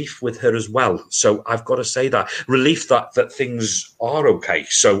relief with her as well. So I've got to say that relief that things are okay.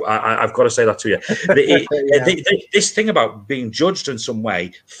 So I've got to say that to you. This thing about being judged in some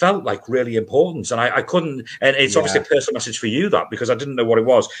way felt like really important, and I couldn't. And it's obviously a personal message for you that because I didn't know what it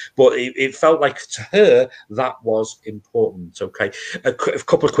was, but it felt like to her that was important. Okay, a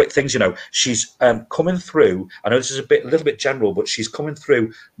couple of quick things. She's coming through. I know this is a little bit general, but she's coming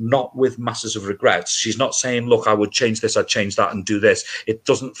through not with masses of regrets. She's not saying, look, I would change this, I'd change that and do this. It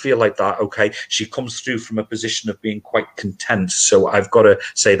doesn't feel like that. Okay, she comes through from a position of being quite content. So I've got to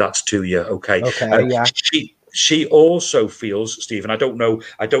say that to you. Okay. Yeah. She also feels, Stephen, I don't know,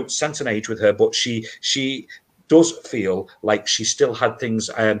 I don't sense an age with her, but she does feel like she still had things.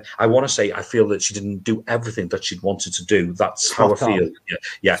 I want to say I feel that she didn't do everything that she'd wanted to do. That's how I feel.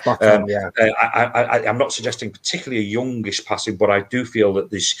 Yeah. Spot on, yeah. I'm not suggesting particularly a youngish passing, but I do feel that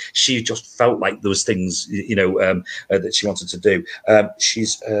she just felt like those things, that she wanted to do.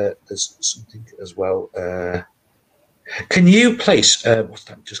 There's something as well. Can you place what's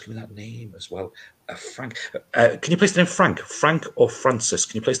that? Just give me that name as well. Frank. Can you place the name Frank or Francis?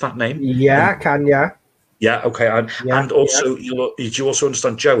 Can you place that name? Yeah, I can. Yeah. Yeah. Okay. And also, do you also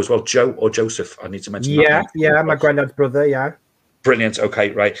understand Joe as well? Joe or Joseph? I need to mention. Yeah. Yeah. My granddad's brother. Yeah. Brilliant.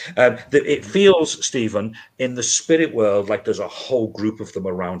 Okay, right. It feels, Stephen, in the spirit world, like there's a whole group of them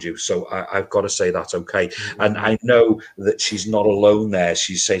around you. So I've got to say that's okay. Mm-hmm. And I know that she's not alone there.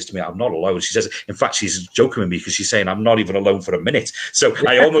 She says to me, I'm not alone. She says, in fact, she's joking with me because she's saying, I'm not even alone for a minute. So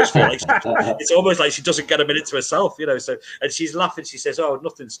I almost feel like it's almost like she doesn't get a minute to herself, So, and she's laughing. She says, oh,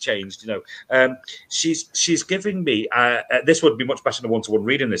 nothing's changed, She's giving me, this would be much better than a one-to-one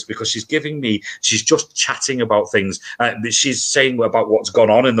reading this, because she's just chatting about things. She's saying about what's gone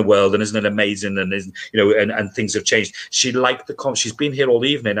on in the world, and isn't it amazing, and and things have changed. She liked she's been here all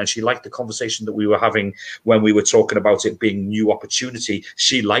evening, and she liked the conversation that we were having when we were talking about it being new opportunity.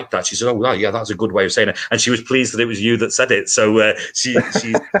 She liked that. She said, oh well, yeah, that's a good way of saying it, and she was pleased that it was you that said it. So she's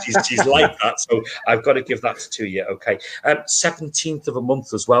like that. So I've got to give that to you. Okay. 17th of a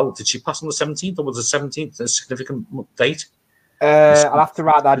month as well. Did she pass on the 17th, or was the 17th a significant date? I'll have to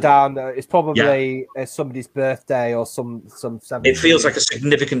write that down. It's probably somebody's birthday or some. It feels like a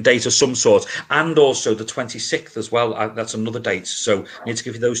significant date of some sort, and also the 26th as well. That's another date. So I need to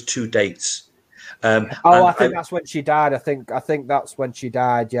give you those two dates. I think that's when she died. I think that's when she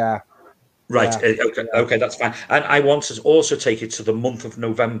died. Yeah. Right. Yeah. Okay, that's fine. And I want to also take it to the month of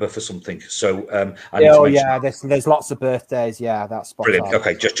November for something. So there's lots of birthdays. Yeah, that's spot brilliant. on.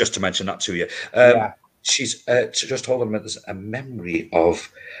 Okay, just to mention that to you. She's just hold on a minute. There's a memory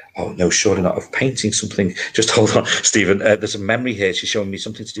of, oh no, surely not, of painting something. Just hold on, Stephen. There's a memory here. She's showing me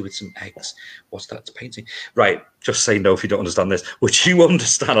something to do with some eggs. What's that? It's painting. Right. Just say no if you don't understand this. Would you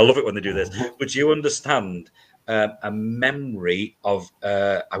understand? I love it when they do this. Would you understand a memory of?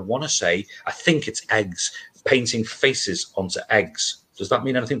 I want to say, I think it's eggs. Painting faces onto eggs. Does that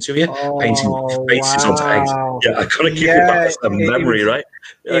mean anything to you? Painting faces onto eggs. Yeah, I gotta keep it back as a memory, right?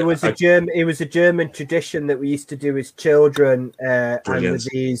 It was a German tradition that we used to do as children, and with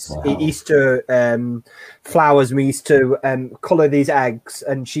these Easter flowers, we used to colour these eggs,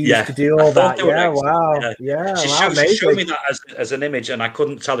 and she used to do all that. Yeah, wow, yeah. She showed me that as an image, and I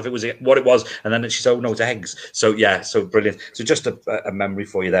couldn't tell if it was what it was, and then she said, "Oh no, it's eggs." So yeah, so brilliant. So just a memory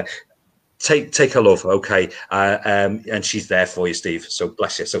for you there. Take her love, okay, and she's there for you, Steve. So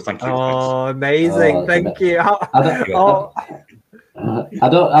bless you. So thank you. Oh, amazing! Thank you. I don't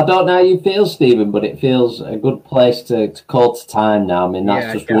know how you feel, Stephen, but it feels a good place to call to time now. I mean,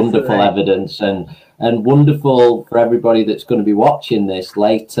 that's just definitely wonderful evidence, and wonderful for everybody that's going to be watching this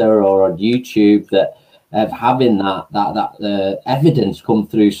later or on YouTube, that of having that evidence come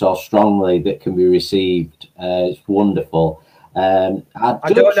through so strongly that can be received. It's wonderful. I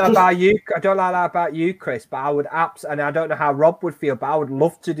don't know about you. I don't know about you, Chris, but I would and I don't know how Rob would feel, but I would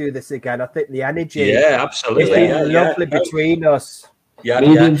love to do this again. I think the energy, absolutely, it's been lovely between us.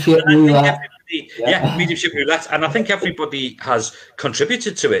 Mediumship roulette. Mediumship roulette, and I think everybody has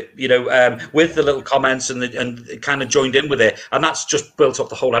contributed to it, with the little comments and kind of joined in with it, and that's just built up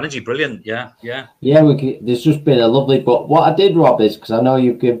the whole energy. Brilliant, there's just been a lovely. But what I did, Rob, is because I know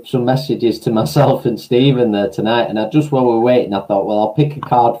you've given some messages to myself and Stephen there tonight, and while we're waiting, I thought, well, I'll pick a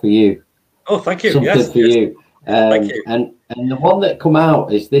card for you. Oh, thank you. Something for you. Thank you. And the one that come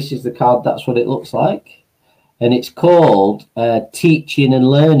out is the card. That's what it looks like, and it's called Teaching and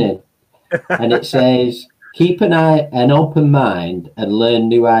Learning. And it says, keep an open mind and learn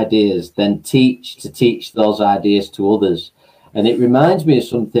new ideas, then teach those ideas to others. And it reminds me of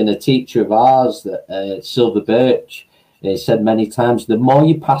something a teacher of ours, Silver Birch, said many times, the more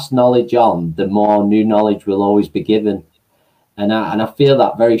you pass knowledge on, the more new knowledge will always be given. And I feel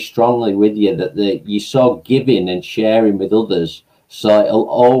that very strongly with you, that you're so giving and sharing with others, so it'll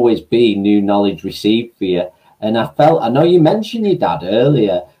always be new knowledge received for you. And I know you mentioned your dad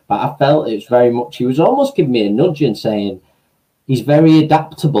earlier, but I felt it was very much, he was almost giving me a nudge and saying he's very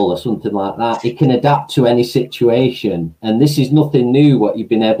adaptable or something like that. He can adapt to any situation. And this is nothing new, what you've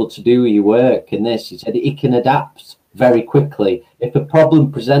been able to do with your work. And he said he can adapt very quickly. If a problem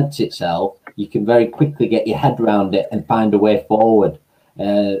presents itself, you can very quickly get your head around it and find a way forward.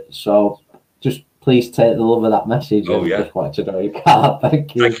 So just please take the love of that message. Oh, I yeah. just wanted to know you can't.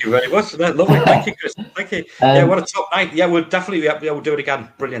 Thank you. Thank you very much. Lovely. Thank you, Chris. Thank you. Yeah, what a top night. Yeah, we'll definitely we'll do it again.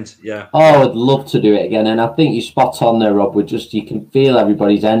 Brilliant. Yeah. Oh, I'd love to do it again. And I think you're spot on there, Rob. You can feel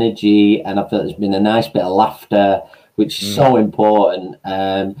everybody's energy, and I feel there's been a nice bit of laughter, which is so important.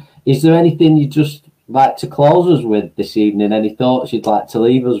 Is there anything you just like to close us with this evening? Any thoughts you'd like to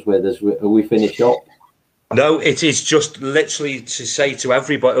leave us with as we finish up? No, it is just literally to say to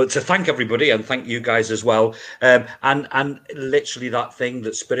everybody, to thank everybody and thank you guys as well. And literally that thing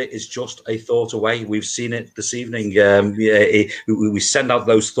that spirit is just a thought away. We've seen it this evening. We send out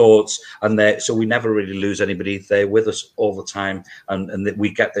those thoughts, and so we never really lose anybody. They're with us all the time, and we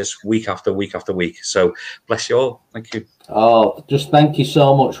get this week after week after week. So bless you all. Thank you. Oh, just thank you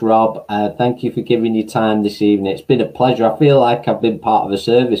so much, Rob. Thank you for giving your time this evening. It's been a pleasure. I feel like I've been part of a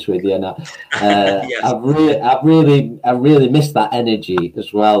service with you, and Yes. I've really missed that energy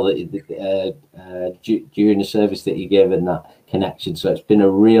as well during the service that you gave and that connection. So it's been a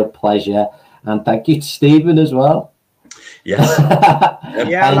real pleasure, and thank you to Stephen as well. Yes.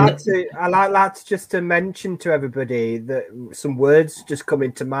 Yeah, I'd like to just to mention to everybody that some words just come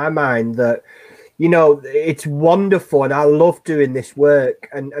into my mind that, you know, it's wonderful, and I love doing this work,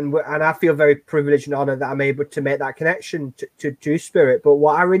 and I feel very privileged and honoured that I'm able to make that connection to spirit. But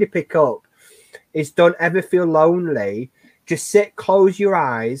what I really pick up is, don't ever feel lonely. Just sit, close your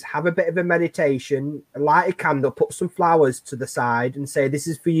eyes, have a bit of a meditation, light a candle, put some flowers to the side, and say, "This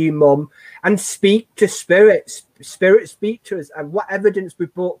is for you, Mum," and speak to spirit. Spirit, speak to us. And what evidence we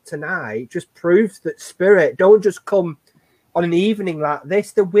brought tonight just proves that spirit don't just come on an evening like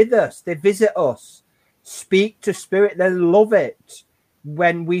this. They're with us. They visit us. Speak to spirit. They love it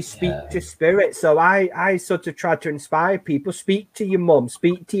when we speak to spirit. So I sort of try to inspire people. Speak to your mum.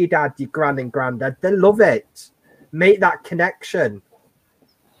 Speak to your dad, your gran and granddad. They love it. Make that connection.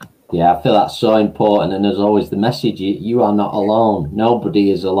 Yeah, I feel that's so important. And as always, the message, you are not alone.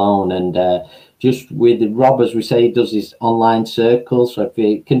 Nobody is alone. And just with Rob, as we say, he does his online circles. So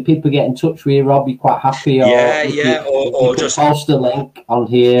can people get in touch with you, Rob? You're quite happy? Or just post a link on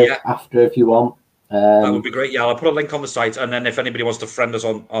here after if you want. That would be great. Yeah, I'll put a link on the site, and then if anybody wants to friend us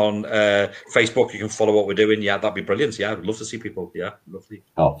on Facebook, you can follow what we're doing. Yeah, that'd be brilliant. Yeah, I'd love to see people. Yeah, lovely.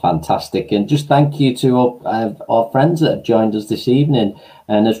 Oh, fantastic! And just thank you to our friends that have joined us this evening.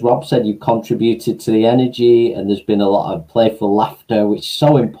 And as Rob said, you contributed to the energy, and there's been a lot of playful laughter, which is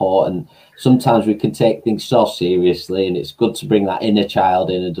so important. Sometimes we can take things so seriously, and it's good to bring that inner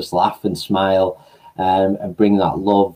child in and just laugh and smile, and bring that love